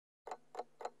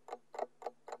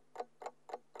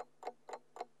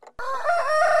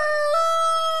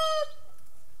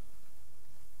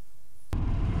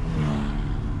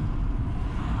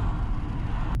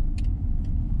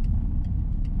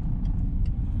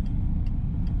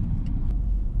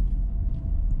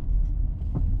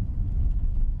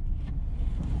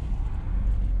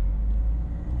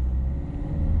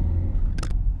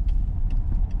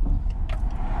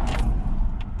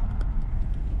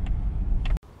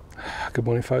Good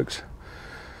morning, folks.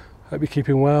 Hope you're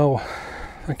keeping well.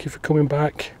 Thank you for coming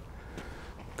back.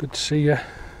 Good to see you.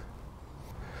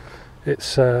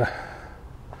 It's a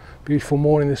beautiful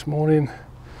morning this morning.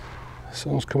 The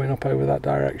sun's coming up over that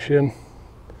direction.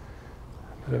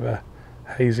 Bit of a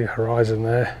hazy horizon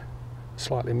there.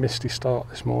 Slightly misty start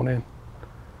this morning.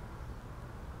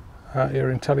 Out here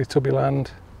in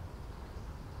Teletubbyland.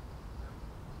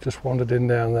 Just wandered in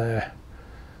down there.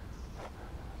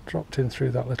 Dropped in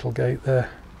through that little gate there.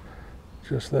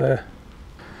 Just there.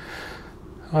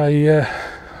 I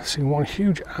seen one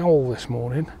huge owl this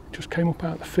morning. Just came up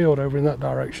out the field over in that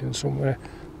direction somewhere.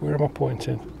 Where am I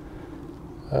pointing?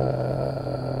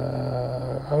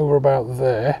 Over about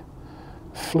there.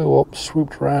 Flew up,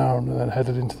 swooped round, and then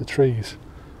headed into the trees.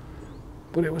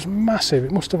 But it was massive.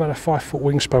 It must have had a 5-foot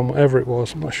wingspan, whatever it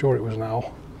was. I'm not sure it was an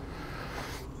owl.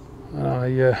 And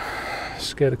I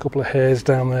scared a couple of hares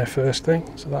down there first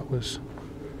thing, so that was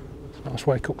a nice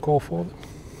wake-up call for them.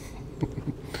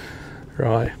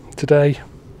 Right, today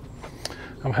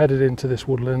I'm headed into this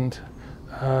woodland.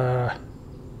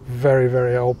 Very,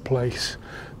 very old place.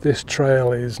 This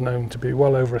trail is known to be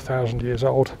well over 1,000 years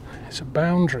old. It's a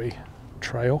boundary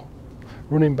trail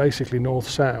running basically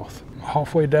north-south.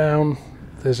 Halfway down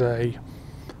there's a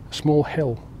small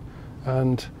hill,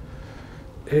 and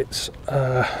it's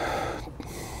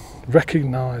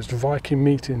recognised Viking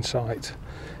meeting site.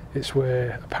 It's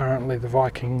where apparently the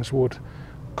Vikings would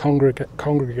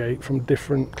congregate from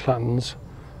different clans,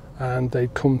 and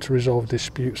they'd come to resolve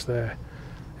disputes there.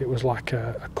 It was like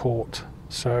a court,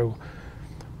 so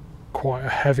quite a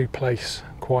heavy place,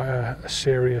 quite a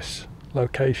serious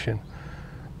location.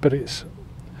 But it's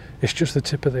just the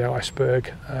tip of the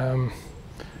iceberg.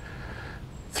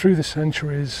 Through the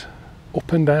centuries,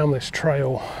 up and down this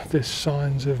trail, there's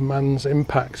signs of man's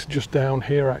impact. Just down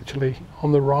here actually,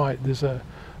 on the right, there's a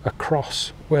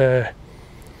cross where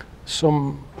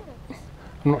I'm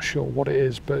not sure what it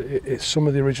is, but it's some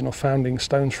of the original founding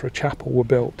stones for a chapel were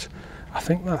built. I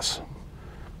think that's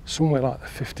somewhere like the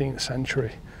 15th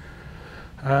century.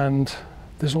 And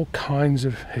there's all kinds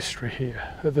of history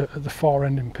here. At the far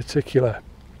end in particular,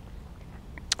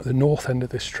 the north end of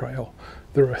this trail,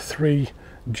 there are 3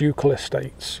 ducal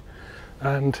estates.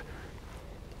 And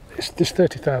there's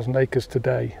 30,000 acres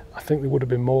today. I think there would have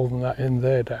been more than that in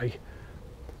their day.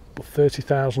 But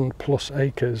 30,000 plus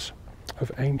acres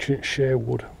of ancient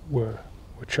Sherwood were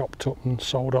chopped up and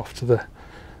sold off to the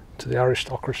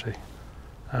aristocracy.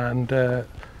 And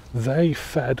they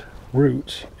fed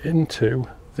roots into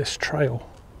this trail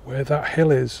where that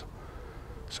hill is.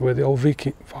 So where the old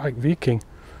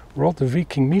where all the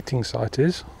Viking meeting site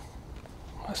is.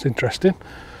 That's interesting.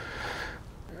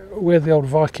 Where the old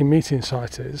Viking meeting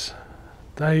site is,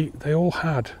 they all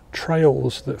had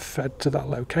trails that fed to that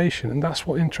location, and that's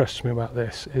what interests me about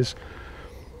this. Is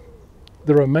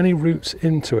there are many routes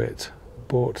into it,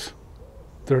 but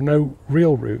there are no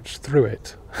real routes through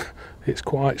it. It's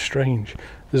quite strange.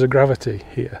 There's a gravity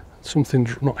here, something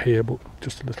not here but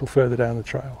just a little further down the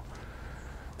trail.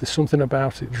 There's something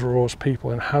about it draws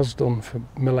people, and has done for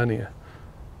millennia.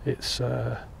 It's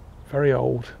very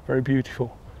old, very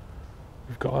beautiful.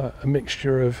 We've got a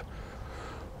mixture of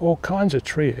all kinds of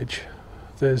treeage.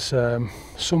 There's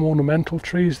some ornamental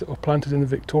trees that were planted in the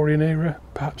Victorian era,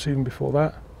 perhaps even before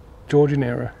that, Georgian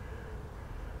era.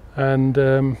 And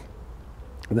then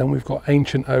we've got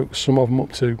ancient oaks, some of them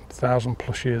up to 1,000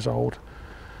 plus years old,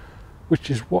 which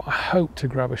is what I hope to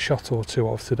grab a shot or two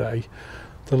of today.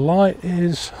 The light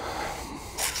it's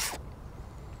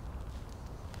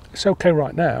okay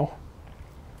right now.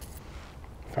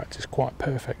 In fact, it's quite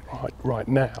perfect right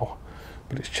now,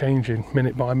 but it's changing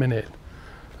minute by minute.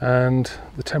 And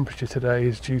the temperature today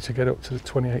is due to get up to the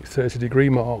 28-30 degree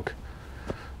mark.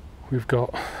 We've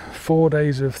got 4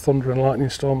 days of thunder and lightning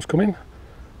storms coming,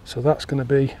 so that's going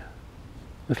to be a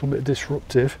little bit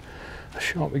disruptive. I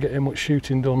shan't be getting much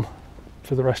shooting done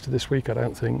for the rest of this week, I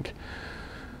don't think.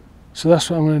 So that's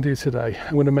what I'm going to do today.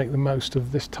 I'm going to make the most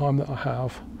of this time that I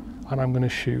have, and I'm going to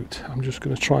shoot. I'm just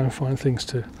going to try and find things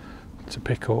to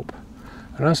pick up,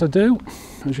 and as I do,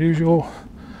 as usual,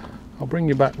 I'll bring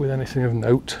you back with anything of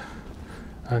note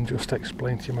and just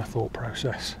explain to you my thought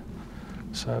process.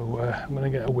 So I'm going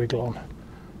to get a wiggle on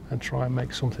and try and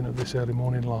make something of this early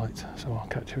morning light, so I'll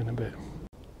catch you in a bit.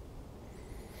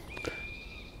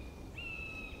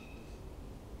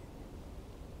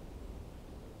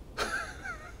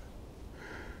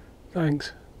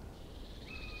 Thanks.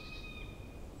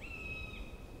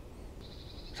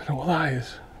 I don't know what that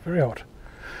is. Very odd.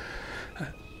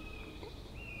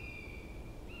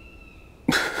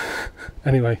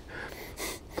 Anyway,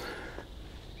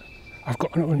 I've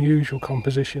got an unusual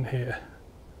composition here.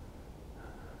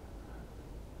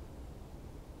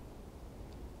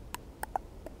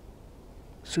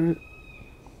 So,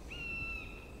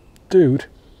 dude,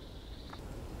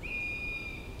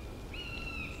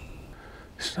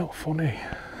 it's not funny.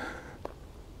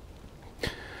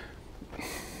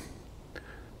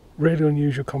 Really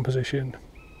unusual composition.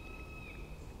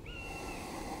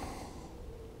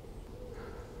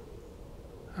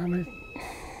 I mean,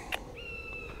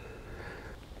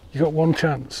 you got one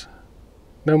chance,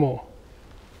 no more.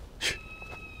 Shh.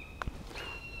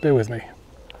 Bear with me.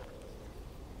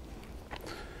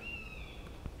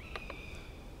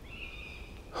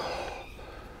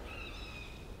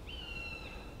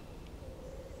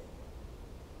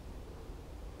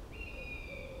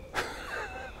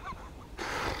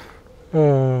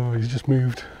 Oh, he's just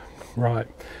moved. Right,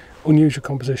 unusual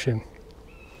composition.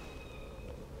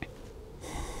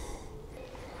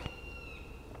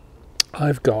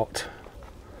 I've got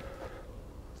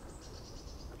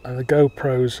the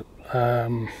GoPro's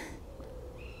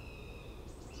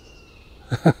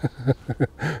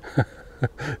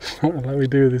it's not gonna let me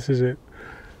do this, is it?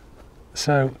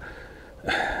 So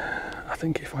I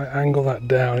think if I angle that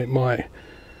down it might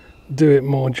do it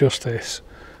more justice.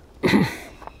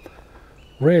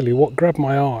 Really what grabbed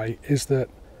my eye is that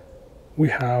we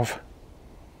have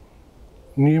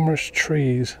numerous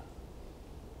trees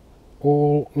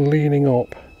all leaning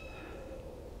up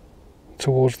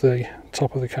towards the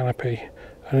top of the canopy,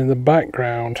 and in the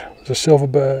background there's a silver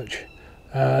birch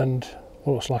and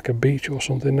what looks like a beech or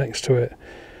something next to it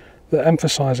that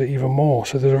emphasise it even more.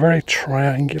 So there's a very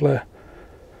triangular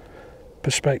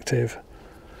perspective.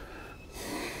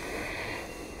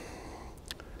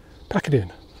 Pack it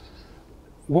in.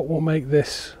 What will make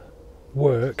this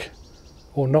work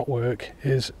or not work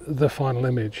is the final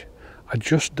image. I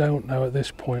just don't know at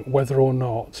this point whether or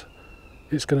not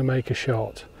it's going to make a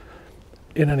shot.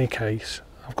 In any case,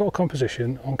 I've got a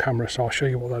composition on camera, so I'll show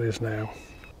you what that is now.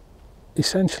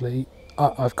 Essentially,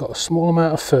 I've got a small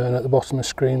amount of fern at the bottom of the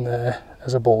screen there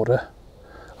as a border.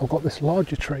 I've got this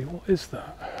larger tree. What is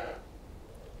that?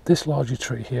 This larger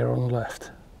tree here on the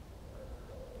left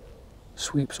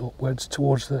sweeps upwards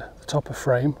towards the top of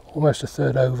frame, almost a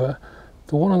third over.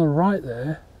 The one on the right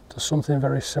there does something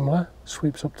very similar,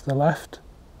 sweeps up to the left,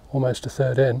 almost a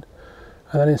third in,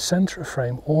 and then in centre of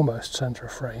frame, almost centre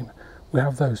of frame, we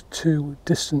have those two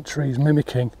distant trees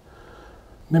mimicking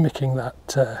that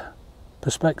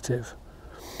perspective.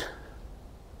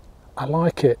 I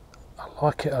like it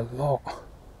a lot.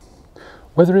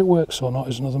 Whether it works or not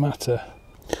is another matter.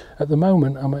 At the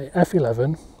moment I'm at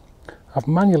f11, I've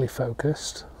manually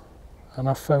focused, and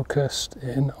I've focused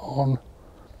in on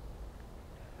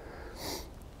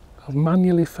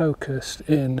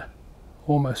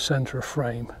almost centre of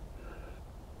frame.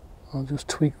 I'll just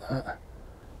tweak that.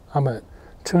 I'm at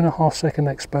 2.5 second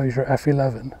exposure at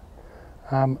f11.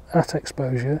 At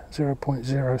exposure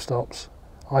 0.0 stops,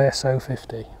 ISO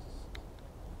 50.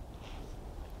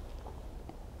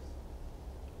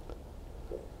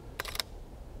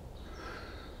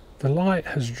 The light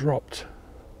has dropped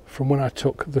from when I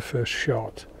took the first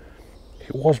shot.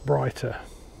 It was brighter.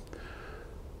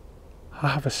 I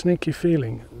have a sneaky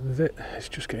feeling that it's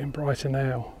just getting brighter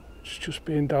now. It's just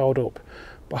being dialed up.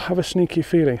 But I have a sneaky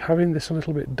feeling having this a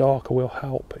little bit darker will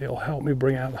help. It'll help me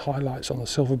bring out the highlights on the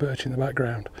silver birch in the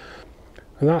background.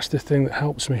 And that's the thing that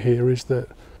helps me here, is that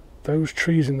those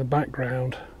trees in the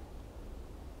background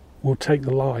will take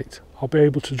the light. I'll be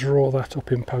able to draw that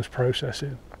up in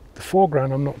post-processing. The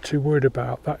foreground I'm not too worried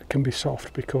about. That can be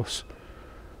soft because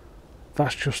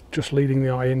that's just leading the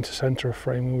eye into centre of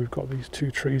frame, and we've got these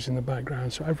two trees in the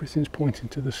background, so everything's pointing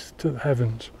to the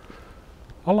heavens.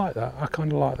 I like that. I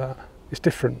kind of like that. It's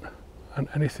different, and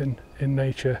anything in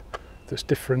nature that's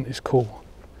different is cool.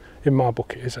 In my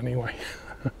book it is anyway.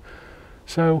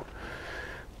 So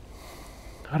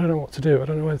I don't know what to do. I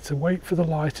don't know whether to wait for the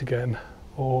light again,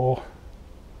 or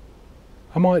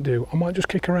I might just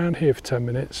kick around here for 10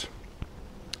 minutes,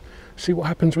 see what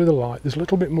happens with the light. There's a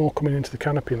little bit more coming into the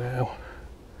canopy now.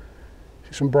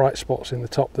 See some bright spots in the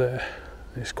top there.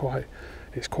 It's quite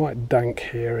dank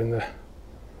here in the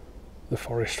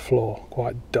forest floor,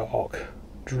 quite dark,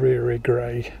 dreary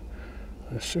grey.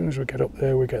 As soon as we get up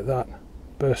there we get that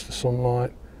burst of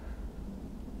sunlight,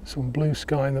 some blue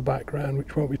sky in the background,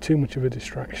 which won't be too much of a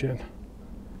distraction.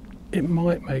 It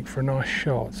might make for a nice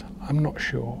shot, I'm not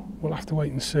sure, we'll have to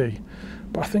wait and see.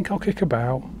 But I think I'll kick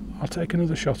about, I'll take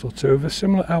another shot or two of a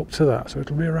similar elk to that, so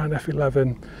it'll be around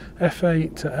f11,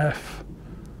 f8 to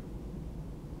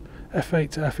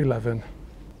f11.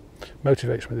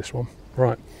 Motivates me, this one.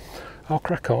 Right, I'll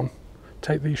crack on,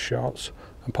 take these shots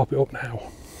and pop it up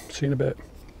now. See you in a bit.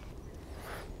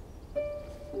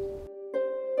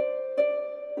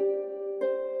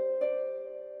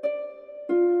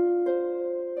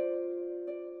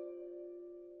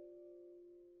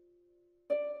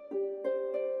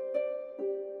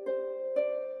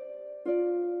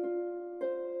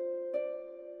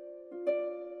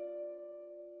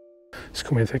 It's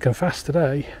coming thick and fast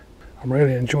today. I'm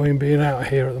really enjoying being out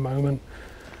here at the moment.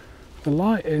 The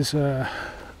light is, there's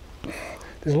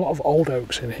a lot of old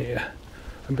oaks in here,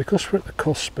 and because we're at the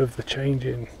cusp of the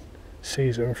changing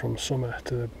season from summer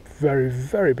to the very,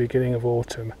 very beginning of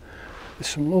autumn, there's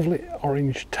some lovely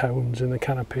orange tones in the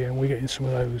canopy, and we're getting some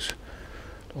of those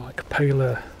like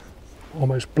paler,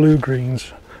 almost blue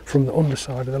greens from the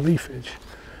underside of the leafage,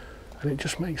 and it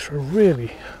just makes for a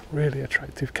really, really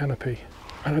attractive canopy.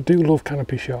 And I do love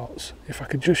canopy shots. If I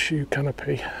could just shoot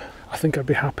canopy, I think I'd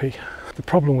be happy. The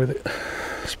problem with it,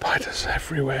 spiders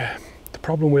everywhere. The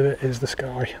problem with it is the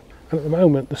sky, and at the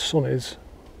moment the sun is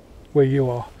where you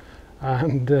are,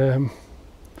 and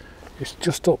it's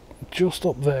just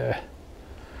up there.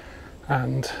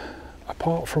 And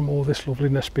apart from all this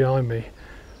loveliness behind me,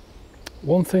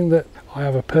 one thing that I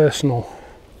have a personal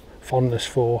fondness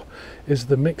for is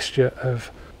the mixture of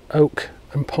oak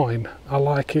and pine. I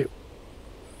like it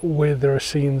where there are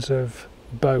scenes of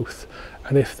both,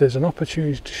 and if there's an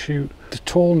opportunity to shoot the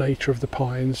tall nature of the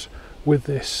pines with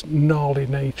this gnarly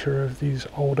nature of these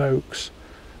old oaks,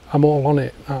 I'm all on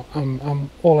it. I'm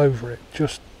all over it.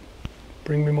 Just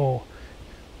bring me more.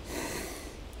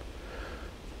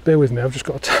 Bear with me, I've just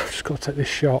got to take this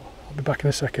shot. I'll be back in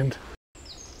a second.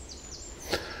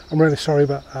 I'm really sorry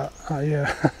about that.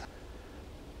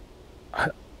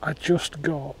 I just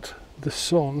got the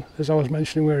sun, as I was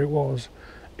mentioning where it was,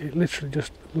 it literally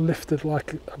just lifted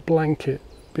like a blanket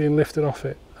being lifted off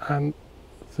it, and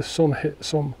the sun hit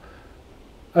some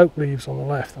oak leaves on the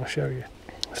left. I'll show you.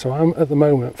 So I'm at the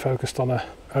moment focused on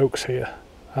oaks here,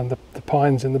 and the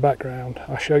pines in the background.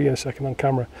 I'll show you in a second on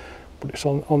camera, but it's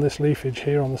on this leafage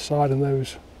here on the side and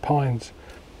those pines.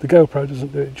 The GoPro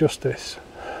doesn't do it justice.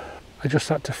 I just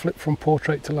had to flip from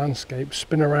portrait to landscape,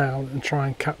 spin around and try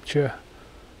and capture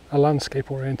a landscape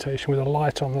orientation with a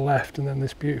light on the left and then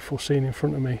this beautiful scene in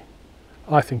front of me.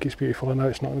 I think it's beautiful. I know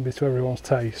it's not going to be to everyone's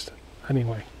taste.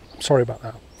 Anyway, I'm sorry about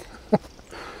that.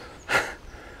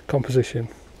 Composition.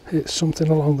 It's something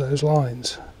along those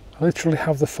lines. I literally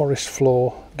have the forest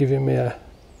floor giving me a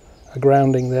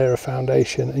grounding there, a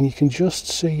foundation, and you can just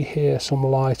see here some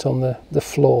light on the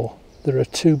floor. There are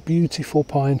two beautiful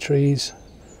pine trees,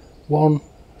 one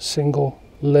single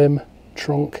limb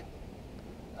trunk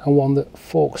and one that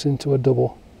forks into a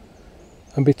double,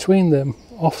 and between them,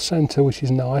 off centre, which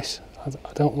is nice. I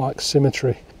don't like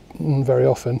symmetry very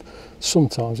often.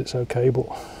 Sometimes it's okay, but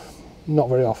not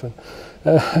very often.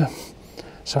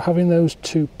 So having those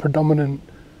two predominant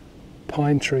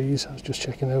pine trees, I was just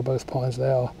checking they were both pines, they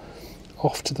are,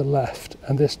 off to the left,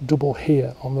 and this double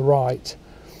here on the right,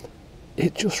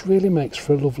 it just really makes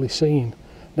for a lovely scene.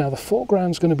 Now the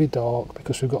foreground's going to be dark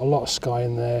because we've got a lot of sky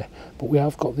in there, but we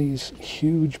have got these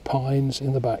huge pines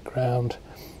in the background,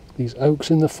 these oaks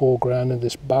in the foreground, and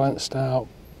this balanced out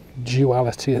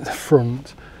duality at the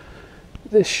front.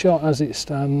 This shot as it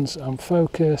stands, I'm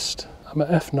focused, I'm at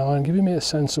f9, giving me a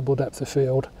sensible depth of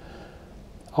field.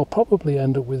 I'll probably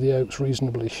end up with the oaks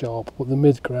reasonably sharp, but the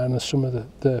midground and some of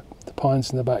the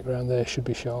pines in the background there should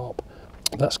be sharp.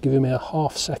 That's giving me a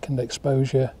half-second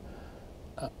exposure.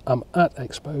 I'm at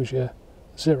exposure,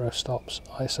 0 stops,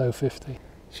 ISO 50.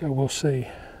 So we'll see.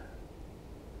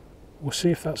 We'll see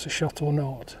if that's a shot or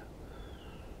not.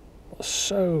 But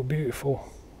so beautiful,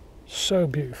 so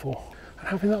beautiful. And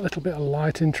having that little bit of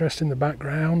light interest in the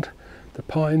background, the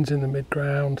pines in the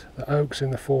midground, the oaks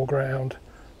in the foreground,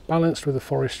 balanced with the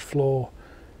forest floor.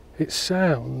 It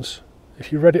sounds,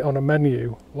 if you read it on a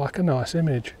menu, like a nice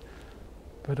image.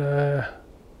 But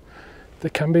they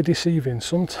can be deceiving.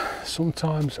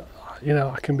 Sometimes, you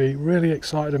know, I can be really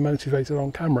excited and motivated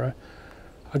on camera.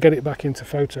 I get it back into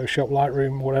Photoshop,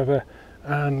 Lightroom, whatever,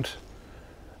 and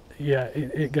yeah,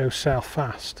 it goes south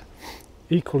fast.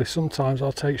 Equally, sometimes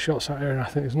I'll take shots out here and I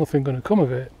think there's nothing going to come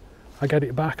of it. I get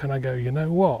it back and I go, you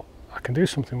know what? I can do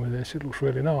something with this. It looks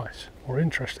really nice or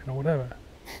interesting or whatever.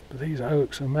 But these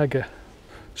oaks are mega.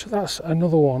 So that's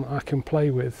another one I can play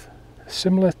with,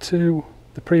 similar to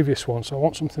the previous one, so I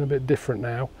want something a bit different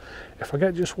now. If I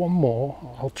get just one more,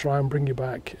 I'll try and bring you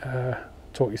back,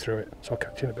 talk you through it. So I'll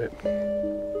catch you in a bit.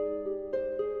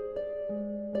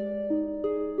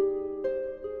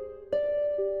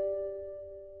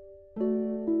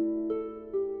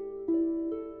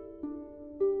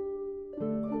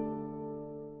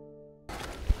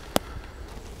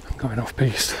 I'm going off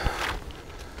piste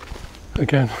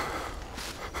again.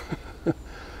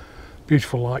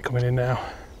 Beautiful light coming in now.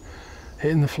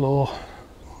 Hitting the floor,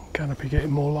 canopy getting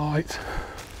more light.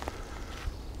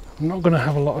 I'm not going to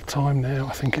have a lot of time now.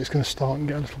 I think it's going to start and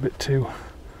get a little bit too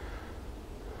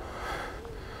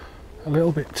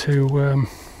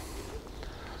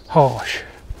harsh.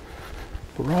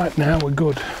 But right now we're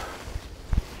good.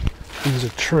 And there's a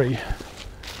tree.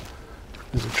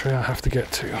 There's a tree I have to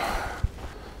get to.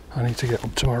 I need to get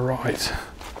up to my right.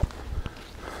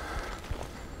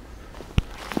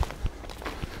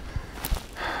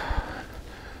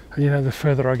 And you know, the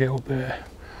further I get up there,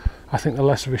 I think the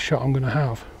less of a shot I'm going to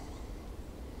have.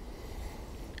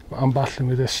 But I'm battling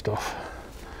with this stuff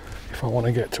if I want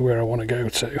to get to where I want to go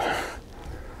to.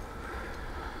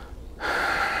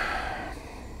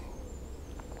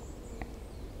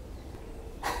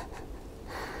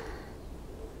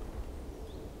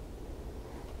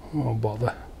 Oh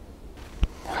bother.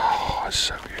 Oh, it's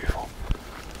so beautiful.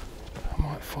 I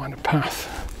might find a path.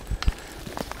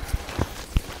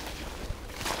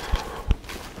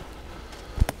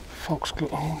 Foxglove,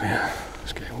 oh yeah,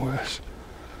 it's getting worse.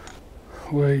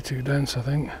 Way too dense, I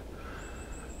think.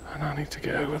 And I need to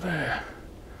get over there.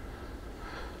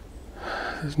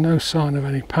 There's no sign of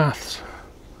any paths.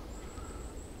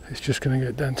 It's just going to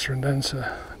get denser and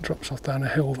denser. It drops off down a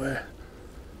hill there.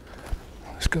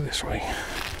 Let's go this way.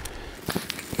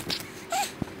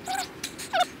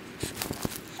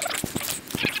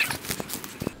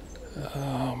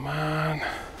 Oh man.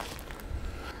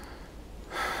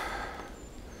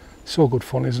 It's all good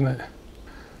fun, isn't it?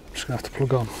 I'm just going to have to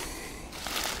plug on.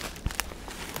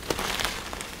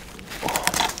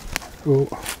 Oh,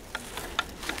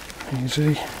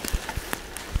 easy.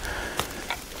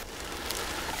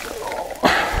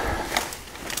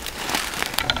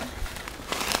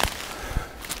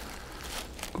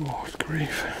 Good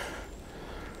grief.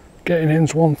 Getting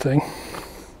in's one thing.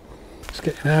 It's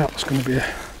getting out that's going to be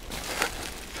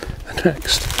the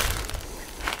next.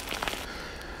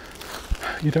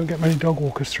 You don't get many dog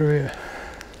walkers through here.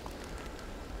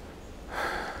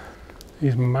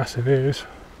 These massive ears.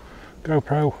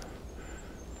 GoPro.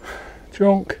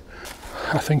 Junk.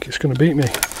 I think it's going to beat me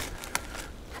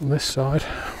from this side.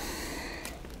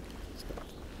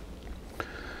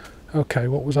 Okay,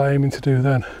 what was I aiming to do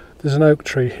then? There's an oak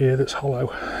tree here that's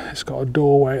hollow. It's got a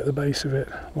doorway at the base of it,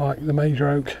 like the major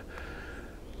oak.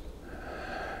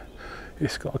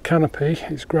 It's got a canopy.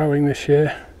 It's growing this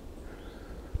year,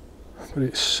 but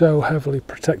it's so heavily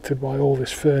protected by all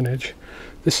this fernage.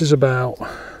 This is about,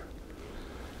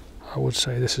 I would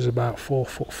say this is about 4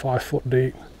 foot, 5 foot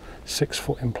deep, 6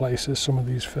 foot in places. Some of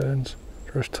these ferns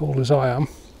are as tall as I am.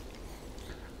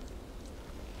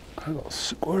 I've got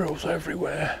squirrels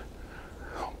everywhere.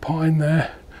 Pine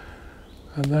there,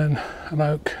 and then an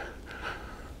oak.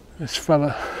 This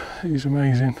fella, he's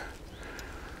amazing,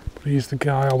 but he's the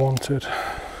guy I wanted.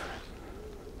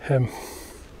 Him.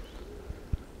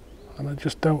 And I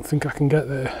just don't think I can get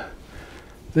there.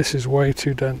 This is way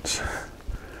too dense.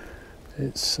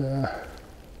 It's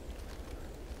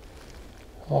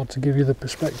hard to give you the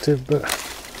perspective, but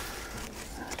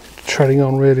treading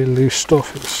on really loose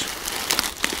stuff,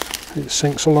 it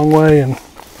sinks a long way, and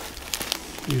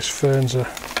these ferns are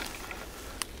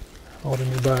holding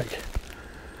me back.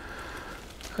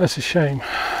 That's a shame.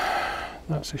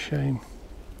 That's a shame.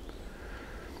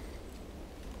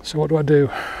 So what do I do?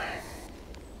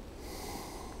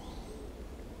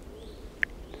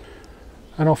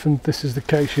 And often this is the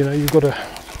case, you know, you've got to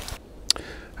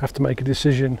have to make a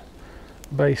decision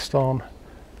based on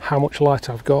how much light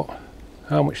I've got,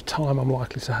 how much time I'm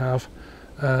likely to have,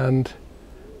 and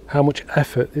how much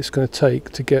effort it's going to take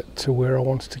to get to where I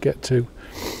wanted to get to.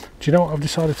 Do you know what I've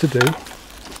decided to do?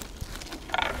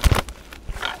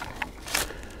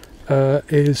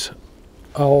 Is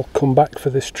I'll come back for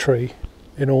this tree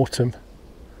in autumn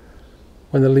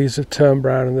when the leaves have turned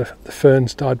brown and the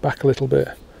ferns died back a little bit.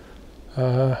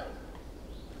 It'll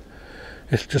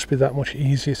just be that much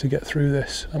easier to get through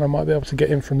this, and I might be able to get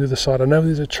in from the other side. I know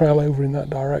there's a trail over in that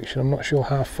direction. I'm not sure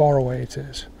how far away it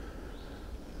is,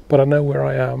 but I know where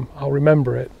I am. I'll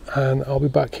remember it, and I'll be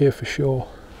back here for sure.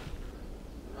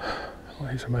 Oh,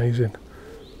 he's amazing.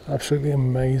 Absolutely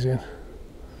amazing.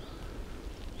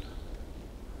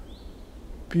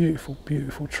 Beautiful,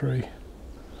 beautiful tree.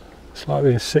 It's like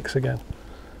being 6 again.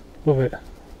 Love it.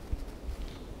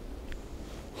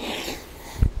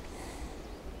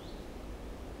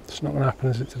 It's not going to happen,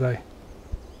 is it, today?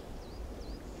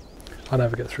 I'll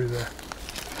never get through there.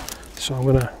 So I'm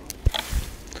going to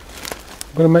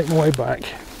make my way back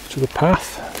to the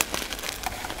path,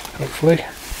 hopefully,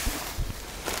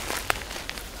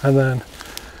 and then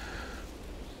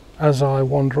as I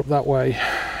wander up that way,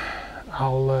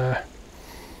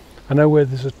 I know where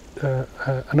there's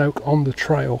an oak on the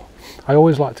trail. I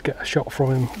always like to get a shot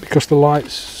from him because the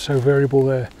light's so variable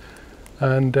there,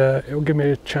 and it will give me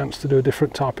a chance to do a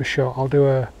different type of shot. I'll do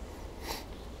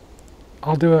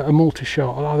a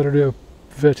multi-shot. I'll either do a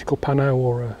vertical pano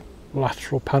or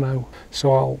lateral pano.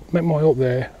 So I'll make my way up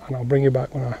there and I'll bring you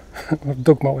back when I've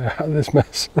dug my way out of this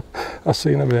mess. I'll see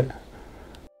you in a bit.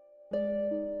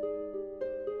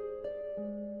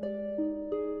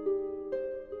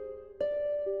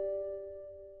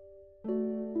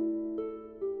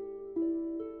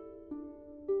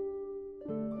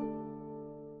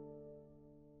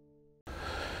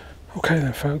 Okay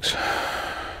then folks,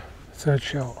 third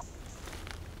shot.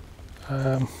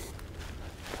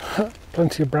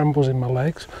 Plenty of brambles in my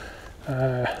legs,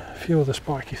 a few other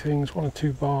spiky things, 1 or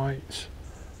 2 bites.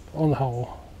 On the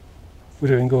whole, we're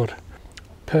doing good.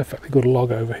 Perfectly good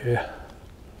log over here.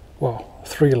 Well,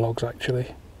 3 logs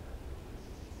actually.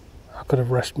 I could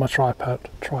have rested my tripod.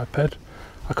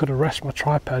 I could have rested my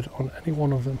tripod on any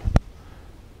one of them,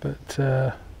 but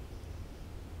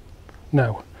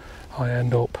no, I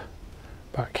end up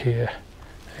back here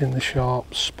in the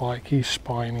sharp, spiky,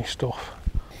 spiny stuff,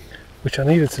 which I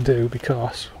needed to do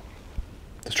because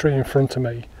the tree in front of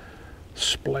me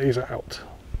splays out.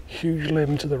 Huge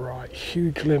limb to the right,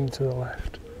 huge limb to the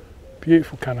left.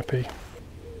 Beautiful canopy.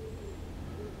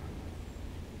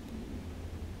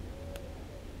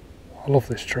 I love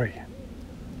this tree.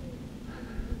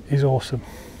 He's awesome,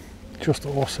 just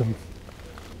awesome.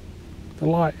 The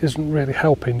light isn't really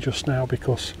helping just now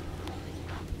because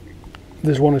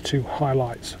there's 1 or 2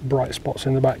 highlights, bright spots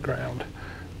in the background.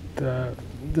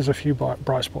 There's a few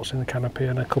bright spots in the canopy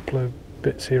and a couple of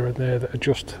bits here and there that are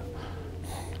just,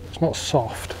 it's not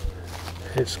soft,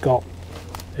 it's got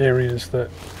areas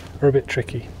that are a bit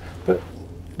tricky, but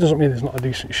it doesn't mean there's not a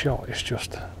decent shot, it's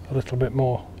just a little bit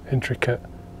more intricate.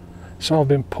 So I've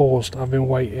been paused, I've been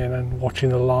waiting and watching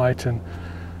the light, and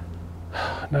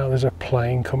now there's a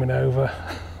plane coming over.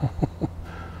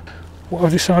 What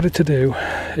I've decided to do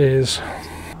is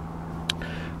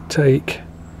take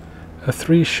a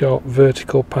 3-shot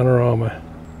vertical panorama.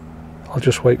 I'll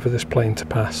just wait for this plane to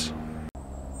pass.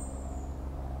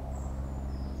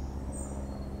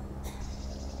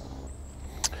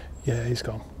 Yeah, he's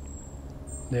gone.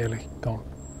 Nearly gone.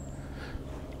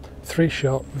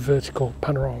 3-shot vertical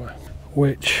panorama,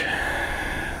 which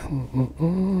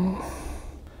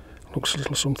looks a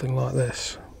little something like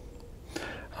this.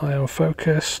 I am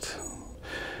focused.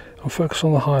 I'm focused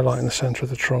on the highlight in the centre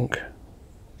of the trunk,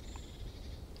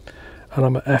 and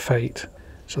I'm at f8,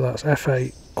 so that's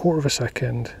f8, 1/4 of a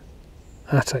second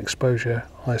at exposure,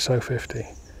 ISO 50.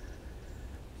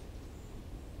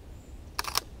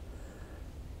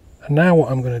 And now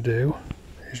what I'm going to do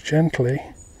is gently,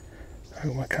 I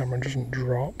hope my camera doesn't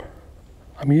drop,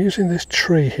 I'm using this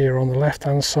tree here on the left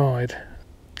hand side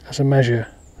as a measure,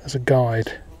 as a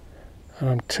guide, and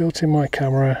I'm tilting my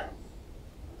camera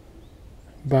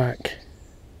back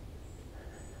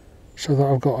so that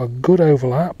I've got a good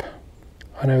overlap.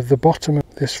 I know the bottom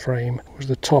of this frame was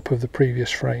the top of the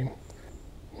previous frame.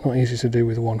 Not easy to do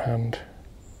with one hand.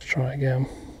 Let's try again.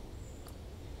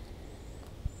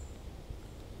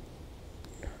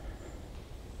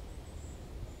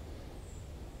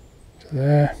 So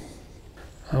there,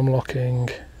 I'm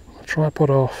locking my tripod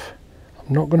off.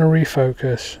 I'm not going to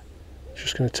refocus,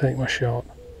 just going to take my shot.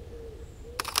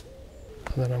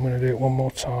 And then I'm going to do it one more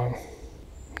time,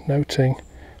 noting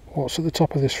what's at the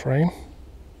top of this frame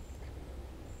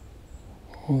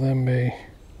will then be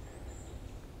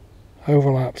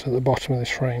overlapped at the bottom of this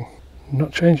frame.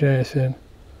 Not changing anything.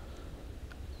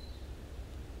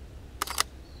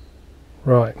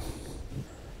 Right,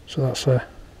 so that's a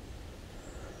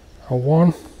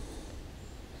 1,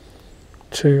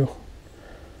 2,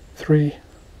 3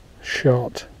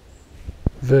 shot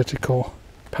vertical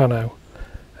pano,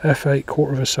 f8,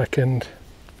 1/4 of a second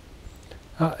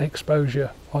at exposure,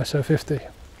 ISO 50.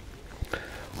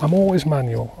 I'm always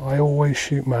manual, I always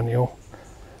shoot manual.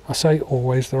 I say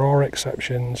always, there are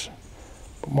exceptions,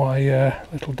 but my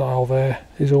little dial there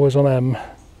is always on M.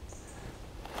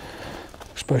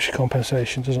 Exposure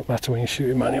compensation doesn't matter when you're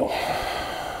shooting manual.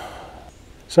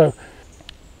 So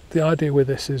the idea with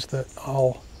this is that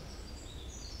I'll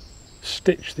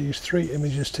stitch these 3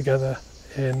 images together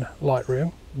in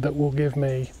Lightroom that will give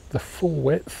me the full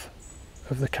width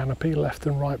of the canopy, left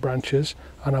and right branches,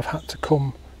 and I've had to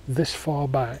come this far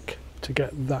back to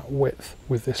get that width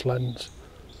with this lens.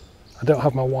 I don't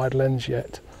have my wide lens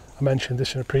yet. I mentioned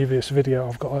this in a previous video.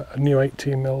 I've got a new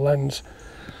 18mm lens.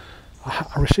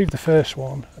 I received the first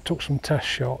one, I took some test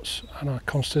shots and I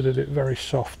considered it very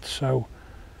soft, so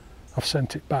I've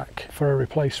sent it back for a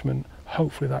replacement.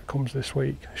 Hopefully that comes this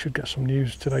week. I should get some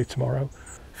news today, tomorrow.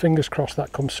 Fingers crossed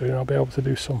that comes soon. I'll be able to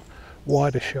do some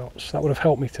wider shots. That would have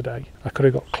helped me today. I could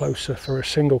have got closer for a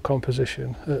single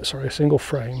composition, a single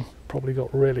frame, probably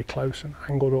got really close and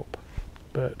angled up,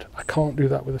 but I can't do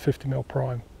that with a 50mm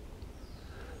prime.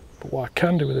 But what I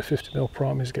can do with a 50mm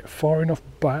prime is get far enough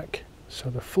back so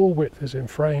the full width is in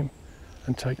frame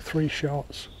and take 3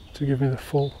 shots to give me the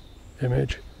full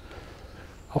image.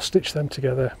 I'll stitch them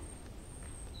together,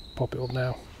 pop it up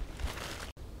now.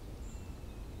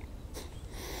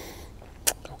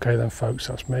 Okay then folks,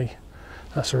 that's me.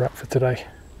 That's a wrap for today.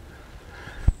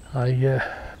 I'm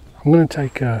going to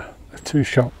take a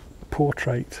 2-shot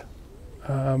portrait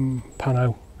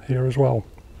pano here as well.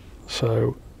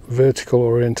 So vertical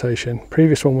orientation.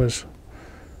 Previous one was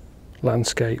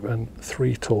landscape and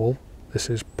 3 tall. This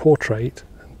is portrait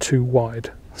and 2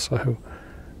 wide. So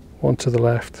 1 to the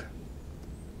left,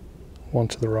 1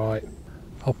 to the right.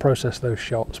 I'll process those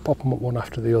shots, pop them up one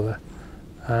after the other,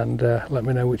 and let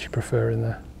me know which you prefer in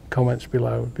the comments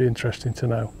below. It'd be interesting to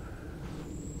know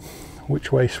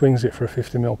which way swings it for a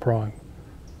 50mm prime.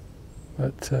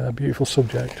 But beautiful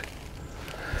subject.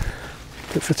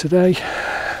 But for today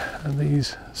and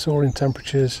these soaring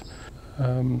temperatures,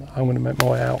 I'm going to make my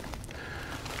way out.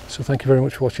 So thank you very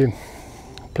much for watching.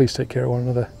 Please take care of one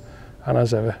another, and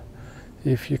as ever,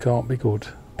 if you can't be good,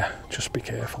 just be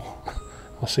careful.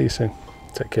 I'll see you soon.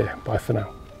 Take care. Bye for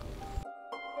now.